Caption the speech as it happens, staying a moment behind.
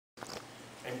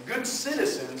good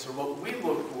citizens are what we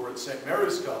look for at St.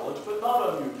 Mary's College, but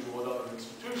not unusual at other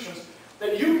institutions,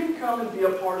 that you can come and be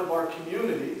a part of our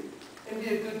community and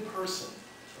be a good person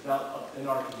in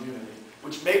our community,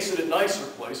 which makes it a nicer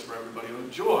place for everybody to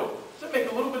enjoy. Does that make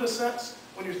a little bit of sense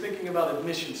when you're thinking about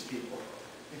admissions people?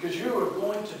 Because you are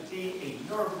going to be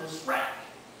a nervous wreck.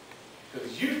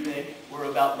 Because you think we're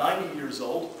about 90 years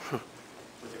old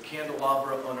with a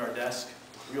candelabra on our desk,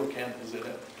 real candles in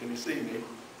it. Can you see me?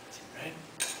 Right?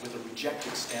 With a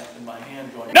rejected stamp in my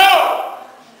hand going, "No!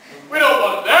 We don't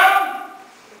want them!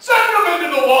 Send them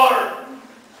into the water!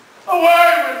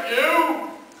 Away with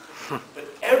you!" But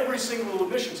every single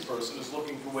admissions person is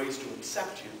looking for ways to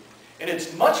accept you. And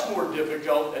it's much more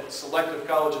difficult at selective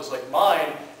colleges like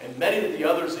mine and many of the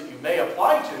others that you may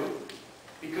apply to,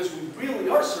 because we really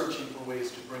are searching for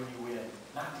ways to bring you in,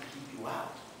 not to keep you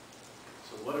out.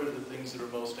 So what are the things that are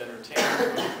most entertaining for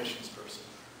an admissions person?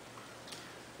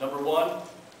 Number one,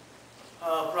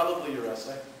 probably your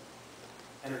essay.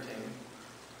 Entertaining.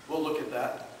 We'll look at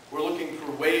that. We're looking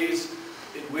for ways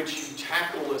in which you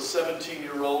tackle a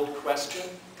 17-year-old question,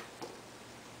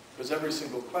 because every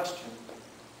single question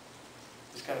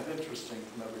is kind of interesting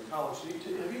from every college.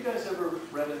 Have you guys ever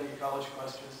read any college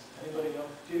questions? Anybody know?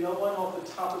 Do you know one off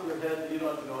the top of your head? You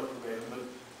don't have to know it verbatim, but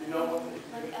do you know one?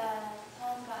 Like,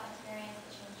 tell us about experience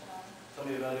that changed your life. Tell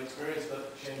me about an experience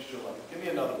that changed your life. Give me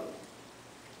another one.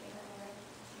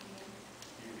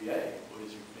 UVA. What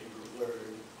is your favorite word?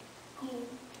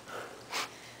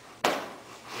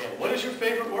 Yeah, what is your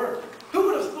favorite word? Who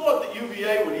would have thought that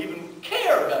UVA would even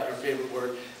care about your favorite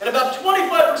word? And about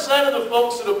 25% of the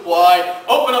folks that apply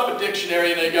open up a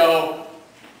dictionary and they go,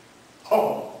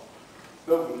 "Oh,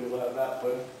 nobody will have that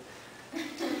one."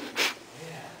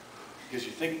 Yeah, because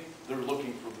you think they're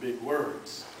looking for big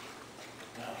words.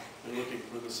 No, they're looking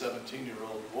for the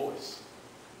 17-year-old voice.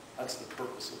 That's the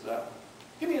purpose of that one.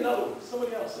 Give me another one.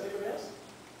 Somebody else. Anybody else?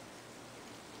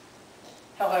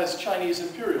 How has Chinese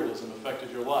imperialism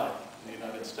affected your life in the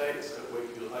United States at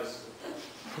Wakefield High School?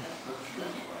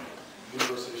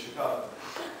 University of Chicago.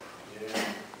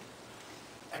 Yeah.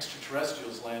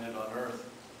 Extraterrestrials landed on Earth.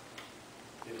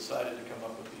 They decided to come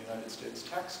up with the United States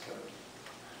tax code.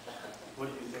 What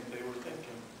do you think they were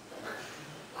thinking?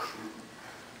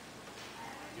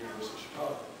 University of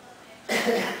Chicago.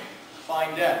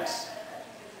 Find X.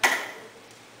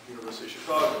 University of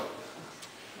Chicago.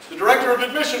 The director of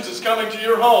admissions is coming to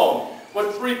your home.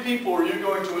 What 3 people are you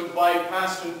going to invite,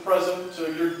 past and present,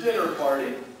 to your dinner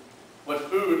party? What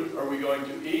food are we going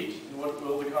to eat? And what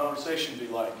will the conversation be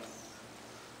like?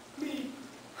 Me.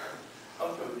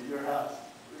 I'm going to your house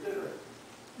for dinner.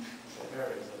 St.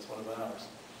 Mary's, that's one of ours.